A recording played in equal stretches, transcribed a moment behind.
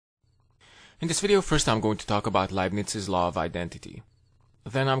In this video, first I'm going to talk about Leibniz's law of identity.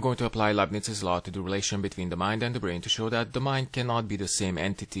 Then I'm going to apply Leibniz's law to the relation between the mind and the brain to show that the mind cannot be the same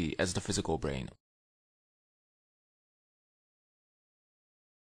entity as the physical brain.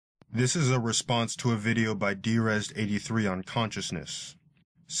 This is a response to a video by Derezzed 83 on consciousness.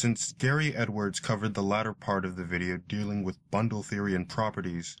 Since Gary Edwards covered the latter part of the video dealing with bundle theory and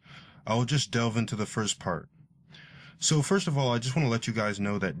properties, I will just delve into the first part. So first of all, I just want to let you guys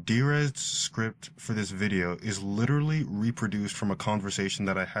know that Derezzed's script for this video is literally reproduced from a conversation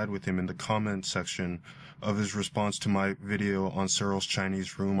that I had with him in the comment section of his response to my video on Searle's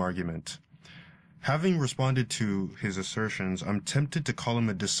Chinese room argument. Having responded to his assertions, I'm tempted to call him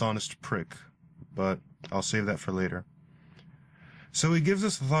a dishonest prick, but I'll save that for later. So he gives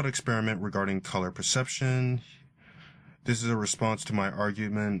us a thought experiment regarding color perception. This is a response to my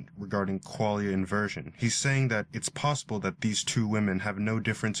argument regarding qualia inversion. He's saying that it's possible that these two women have no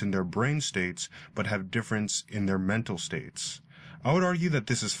difference in their brain states, but have difference in their mental states. I would argue that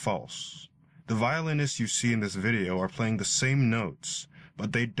this is false. The violinists you see in this video are playing the same notes,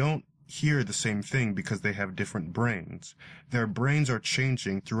 but they don't hear the same thing because they have different brains. Their brains are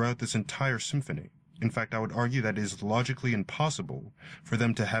changing throughout this entire symphony. In fact, I would argue that it is logically impossible for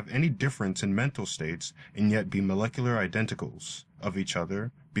them to have any difference in mental states and yet be molecular identicals of each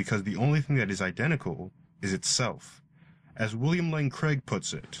other, because the only thing that is identical is itself. As William Lane Craig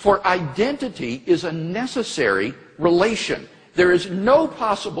puts it, for identity is a necessary relation. There is no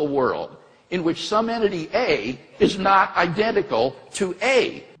possible world in which some entity A is not identical to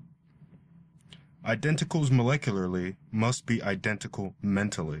A. Identicals molecularly must be identical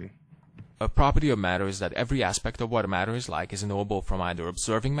mentally. A property of matter is that every aspect of what matter is like is knowable from either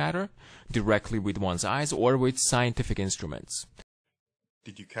observing matter, directly with one's eyes, or with scientific instruments.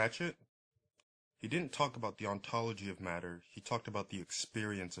 Did you catch it? He didn't talk about the ontology of matter, he talked about the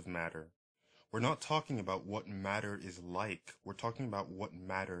experience of matter. We're not talking about what matter is like, we're talking about what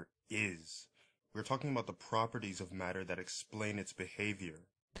matter is. We're talking about the properties of matter that explain its behavior.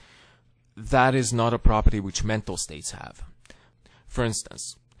 That is not a property which mental states have. For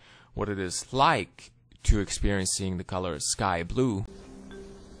instance, what it is like to experience seeing the color sky blue.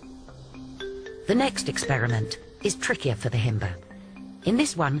 The next experiment is trickier for the Himba. In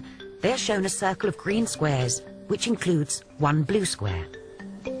this one, they are shown a circle of green squares, which includes one blue square.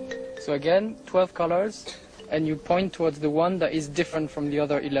 So again, 12 colors, and you point towards the one that is different from the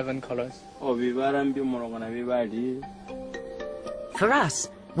other 11 colors. For us,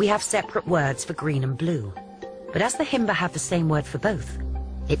 we have separate words for green and blue. But as the Himba have the same word for both,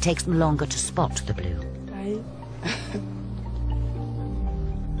 it takes them longer to spot the blue.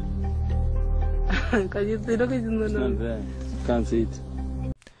 Can't see it.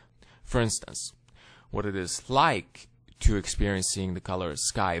 For instance, what it is like to experience seeing the color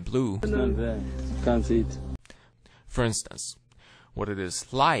sky blue. Can't see it. For instance, what it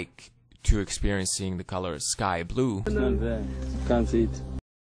is like to experience seeing the color sky blue. Can't see it.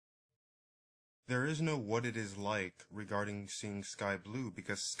 There is no what it is like regarding seeing sky blue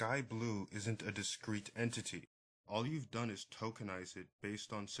because sky blue isn't a discrete entity. All you've done is tokenize it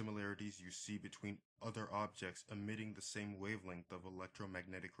based on similarities you see between other objects emitting the same wavelength of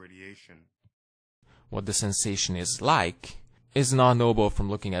electromagnetic radiation. What the sensation is like is not knowable from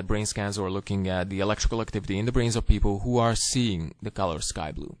looking at brain scans or looking at the electrical activity in the brains of people who are seeing the color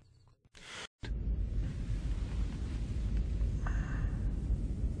sky blue.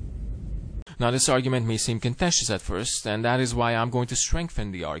 Now this argument may seem contentious at first, and that is why I'm going to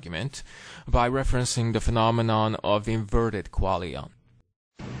strengthen the argument by referencing the phenomenon of inverted qualia.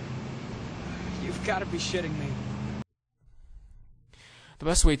 You've got to be shitting me. The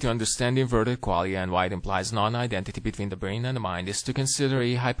best way to understand inverted qualia and why it implies non-identity between the brain and the mind is to consider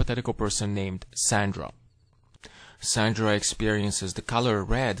a hypothetical person named Sandra. Sandra experiences the color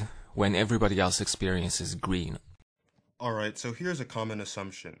red when everybody else experiences green. Alright, so here's a common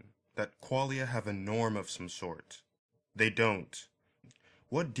assumption. That qualia have a norm of some sort. They don't.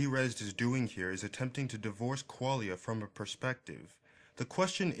 What Derezzed is doing here is attempting to divorce qualia from a perspective. The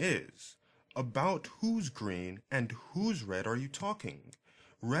question is, about whose green and whose red are you talking?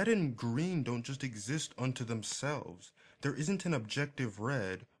 Red and green don't just exist unto themselves. There isn't an objective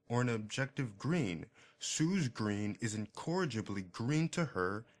red or an objective green. Sue's green is incorrigibly green to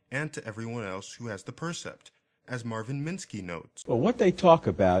her and to everyone else who has the percept, as Marvin Minsky notes. Well, what they talk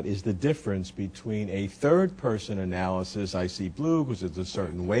about is the difference between a third-person analysis, I see blue because it's a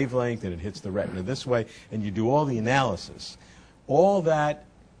certain wavelength and it hits the retina this way, and you do all the analysis. All that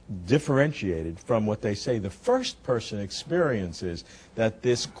differentiated from what they say the first-person experience is, that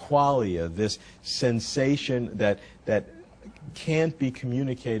this qualia, this sensation that can't be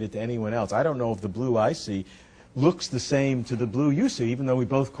communicated to anyone else. I don't know if the blue I see looks the same to the blue you see, even though we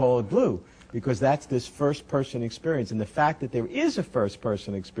both call it blue, because that's this first-person experience. And the fact that there is a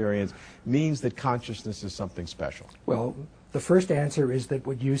first-person experience means that consciousness is something special. Well, the first answer is that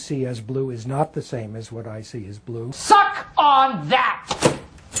what you see as blue is not the same as what I see as blue. Suck on that!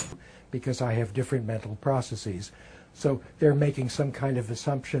 Because I have different mental processes. So they're making some kind of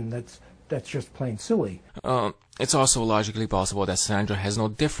assumption that's just plain silly. It's also logically possible that Sandra has no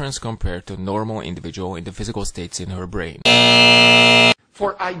difference compared to a normal individual in the physical states in her brain.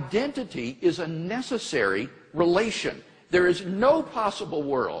 For identity is a necessary relation. There is no possible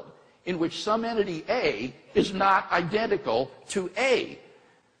world in which some entity A is not identical to A.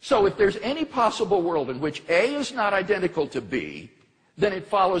 So if there's any possible world in which A is not identical to B, then it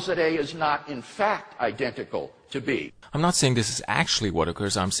follows that A is not in fact identical to B. I'm not saying this is actually what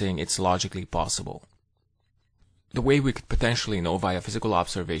occurs, I'm saying it's logically possible. The way we could potentially know via physical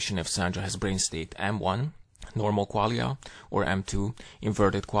observation if Sandra has brain state M1, normal qualia, or M2,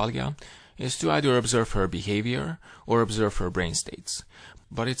 inverted qualia, is to either observe her behavior or observe her brain states.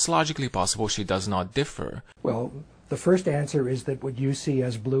 But it's logically possible she does not differ. Well, the first answer is that what you see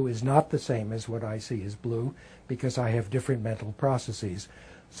as blue is not the same as what I see as blue, because I have different mental processes.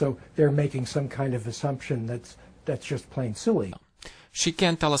 So they're making some kind of assumption that's just plain silly. She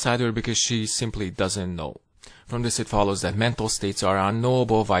can't tell us either because she simply doesn't know. From this it follows that mental states are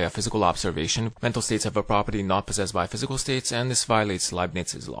unknowable via physical observation. Mental states have a property not possessed by physical states, and this violates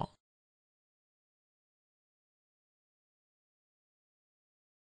Leibniz's law.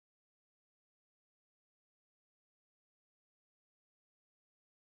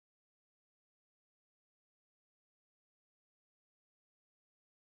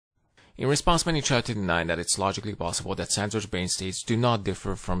 In response, many try to deny that it's logically possible that Sandra's brain states do not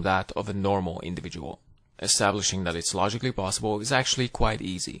differ from that of a normal individual. Establishing that it's logically possible is actually quite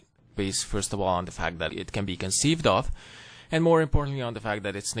easy, based first of all on the fact that it can be conceived of, and more importantly on the fact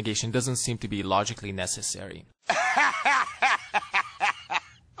that its negation doesn't seem to be logically necessary.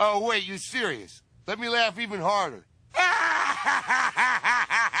 Oh wait, you serious? Let me laugh even harder.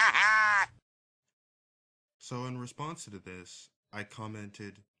 So in response to this, I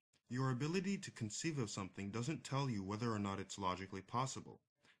commented, "Your ability to conceive of something doesn't tell you whether or not it's logically possible.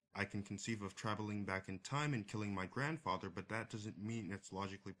 I can conceive of traveling back in time and killing my grandfather, but that doesn't mean it's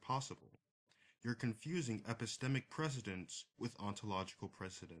logically possible. You're confusing epistemic precedents with ontological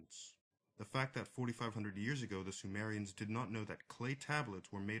precedents. The fact that 4,500 years ago the Sumerians did not know that clay tablets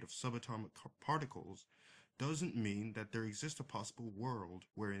were made of subatomic particles doesn't mean that there exists a possible world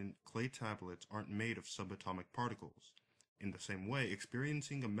wherein clay tablets aren't made of subatomic particles. In the same way,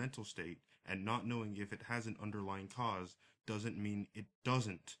 experiencing a mental state and not knowing if it has an underlying cause doesn't mean it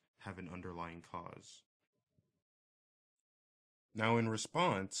doesn't have an underlying cause." Now in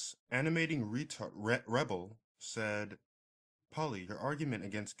response, Animating Rebel said, "Polly, your argument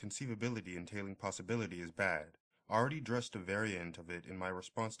against conceivability entailing possibility is bad. I already addressed a variant of it in my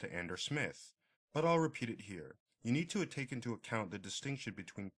response to Anders Smith, but I'll repeat it here. You need to take into account the distinction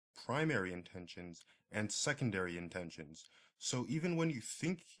between primary intentions and secondary intentions. So even when you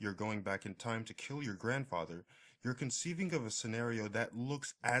think you're going back in time to kill your grandfather, you're conceiving of a scenario that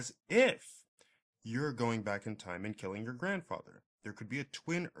looks as if you're going back in time and killing your grandfather. There could be a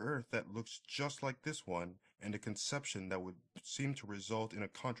twin Earth that looks just like this one, and a conception that would seem to result in a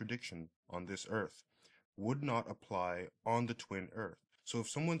contradiction on this Earth would not apply on the twin Earth. So if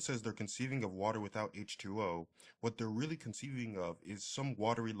someone says they're conceiving of water without H2O, what they're really conceiving of is some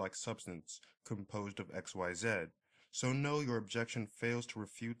watery-like substance composed of XYZ. So no, your objection fails to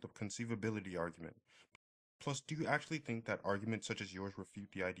refute the conceivability argument. Plus, do you actually think that arguments such as yours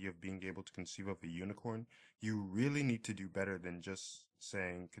refute the idea of being able to conceive of a unicorn? You really need to do better than just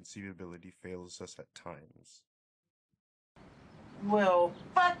saying conceivability fails us at times." Well,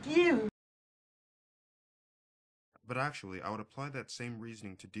 fuck you. But actually, I would apply that same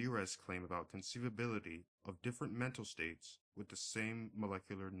reasoning to Derezzed's claim about conceivability of different mental states with the same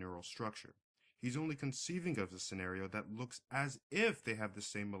molecular neural structure. He's only conceiving of a scenario that looks as if they have the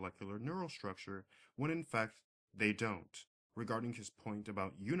same molecular neural structure, when in fact they don't. Regarding his point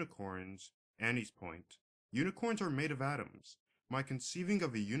about unicorns, Annie's point, unicorns are made of atoms. My conceiving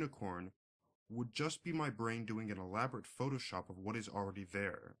of a unicorn would just be my brain doing an elaborate Photoshop of what is already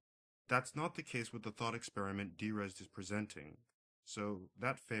there. That's not the case with the thought experiment Derezzed is presenting, so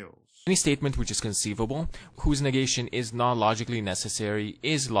that fails. Any statement which is conceivable, whose negation is not logically necessary,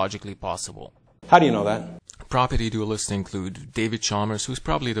 is logically possible. How do you know that? Property dualists include David Chalmers, who's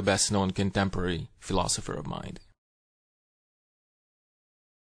probably the best known contemporary philosopher of mind.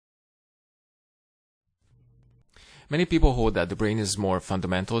 Many people hold that the brain is more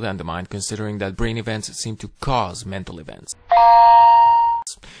fundamental than the mind, considering that brain events seem to cause mental events.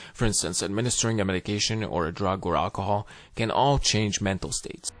 For instance, administering a medication or a drug or alcohol can all change mental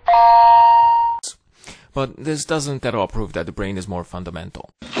states. But this doesn't at all prove that the brain is more fundamental.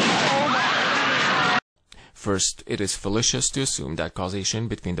 First, it is fallacious to assume that causation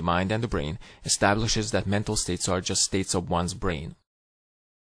between the mind and the brain establishes that mental states are just states of one's brain.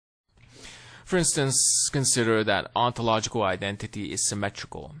 For instance, consider that ontological identity is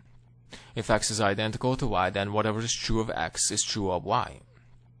symmetrical. If X is identical to Y, then whatever is true of X is true of Y.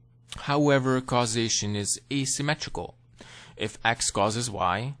 However, causation is asymmetrical. If X causes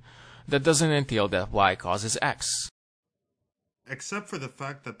Y, that doesn't entail that Y causes X. Except for the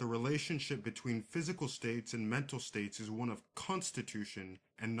fact that the relationship between physical states and mental states is one of constitution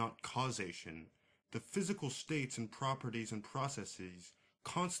and not causation. The physical states and properties and processes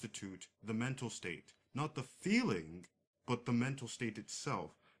constitute the mental state, not the feeling, but the mental state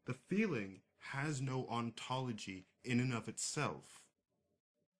itself. The feeling has no ontology in and of itself.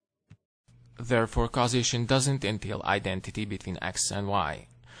 Therefore, causation doesn't entail identity between X and Y.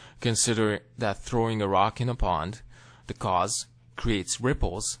 Consider that throwing a rock in a pond, the cause, creates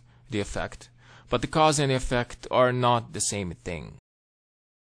ripples, the effect, but the cause and the effect are not the same thing.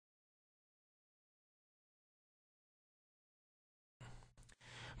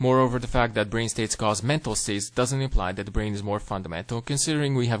 Moreover, the fact that brain states cause mental states doesn't imply that the brain is more fundamental,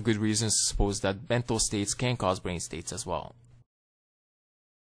 considering we have good reasons to suppose that mental states can cause brain states as well.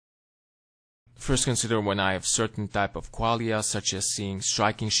 First, consider when I have certain type of qualia, such as seeing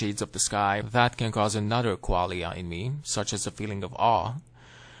striking shades of the sky, that can cause another qualia in me, such as a feeling of awe,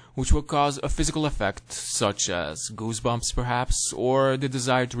 which will cause a physical effect, such as goosebumps perhaps, or the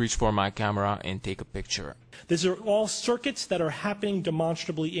desire to reach for my camera and take a picture. These are all circuits that are happening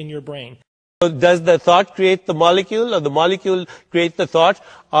demonstrably in your brain. So does the thought create the molecule, or the molecule create the thought?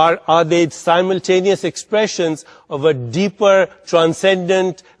 Are they simultaneous expressions of a deeper,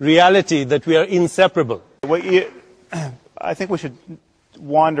 transcendent reality that we are inseparable? I think we should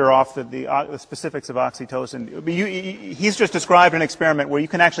wander off the specifics of oxytocin. He's just described an experiment where you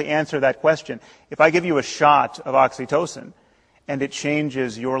can actually answer that question. If I give you a shot of oxytocin and it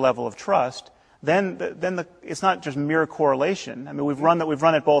changes your level of trust, then it's not just mere correlation. I mean, we've run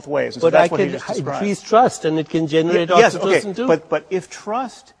it both ways. And but so that's I can increase trust, and it can generate oxytocin too. But if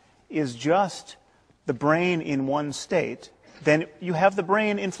trust is just the brain in one state, then you have the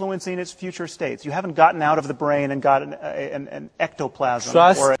brain influencing its future states. You haven't gotten out of the brain and got an ectoplasm.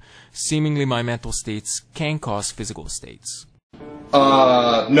 Trust. Seemingly, my mental states can cause physical states.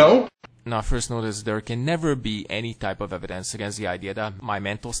 No. Now, first notice there can never be any type of evidence against the idea that my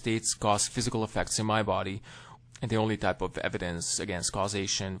mental states cause physical effects in my body, and the only type of evidence against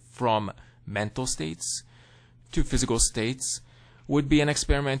causation from mental states to physical states would be an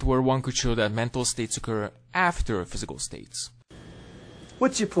experiment where one could show that mental states occur after physical states.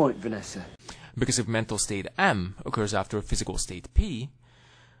 What's your point, Vanessa? Because if mental state M occurs after physical state P,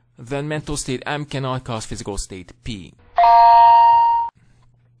 then mental state M cannot cause physical state P.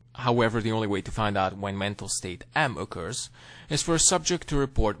 However, the only way to find out when mental state M occurs is for a subject to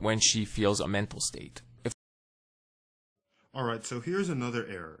report when she feels a mental state. Alright, so here's another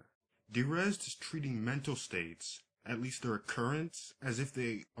error. Derezzed is treating mental states, at least their occurrence, as if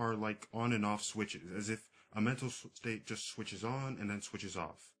they are like on and off switches, as if a mental state just switches on and then switches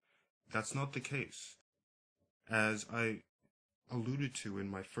off. That's not the case. As I alluded to in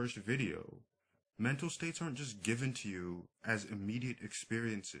my first video, mental states aren't just given to you as immediate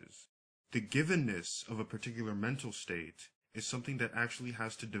experiences. The givenness of a particular mental state is something that actually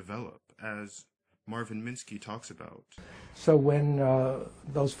has to develop, as Marvin Minsky talks about. So when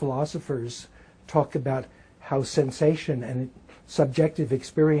those philosophers talk about how sensation and subjective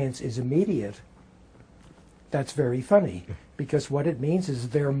experience is immediate, that's very funny, because what it means is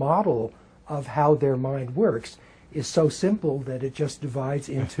their model of how their mind works is so simple that it just divides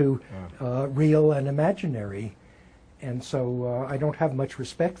into real and imaginary. And so I don't have much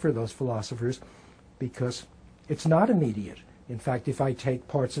respect for those philosophers because it's not immediate. In fact, if I take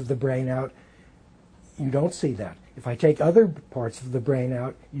parts of the brain out, you don't see that. If I take other parts of the brain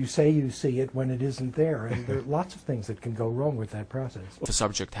out, you say you see it when it isn't there. And there are lots of things that can go wrong with that process. The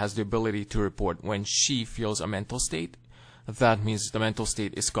subject has the ability to report when she feels a mental state. That means the mental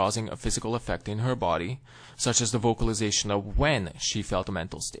state is causing a physical effect in her body, such as the vocalization of when she felt a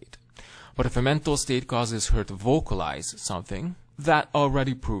mental state. But if a mental state causes her to vocalize something, that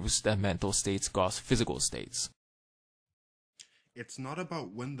already proves that mental states cause physical states. It's not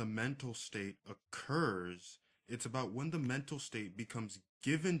about when the mental state occurs, it's about when the mental state becomes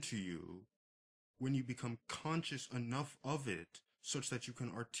given to you when you become conscious enough of it such that you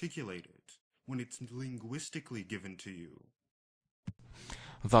can articulate it, when it's linguistically given to you.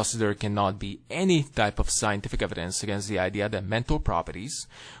 Thus, there cannot be any type of scientific evidence against the idea that mental properties,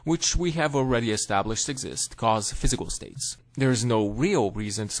 which we have already established exist, cause physical states. There is no real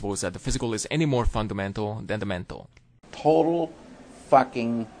reason to suppose that the physical is any more fundamental than the mental. Total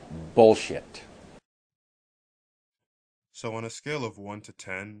fucking bullshit. So on a scale of 1 to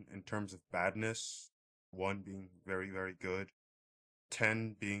 10, in terms of badness, 1 being very, very good,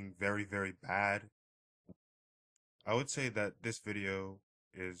 10 being very, very bad, I would say that this video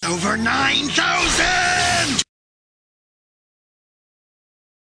is over 9,000!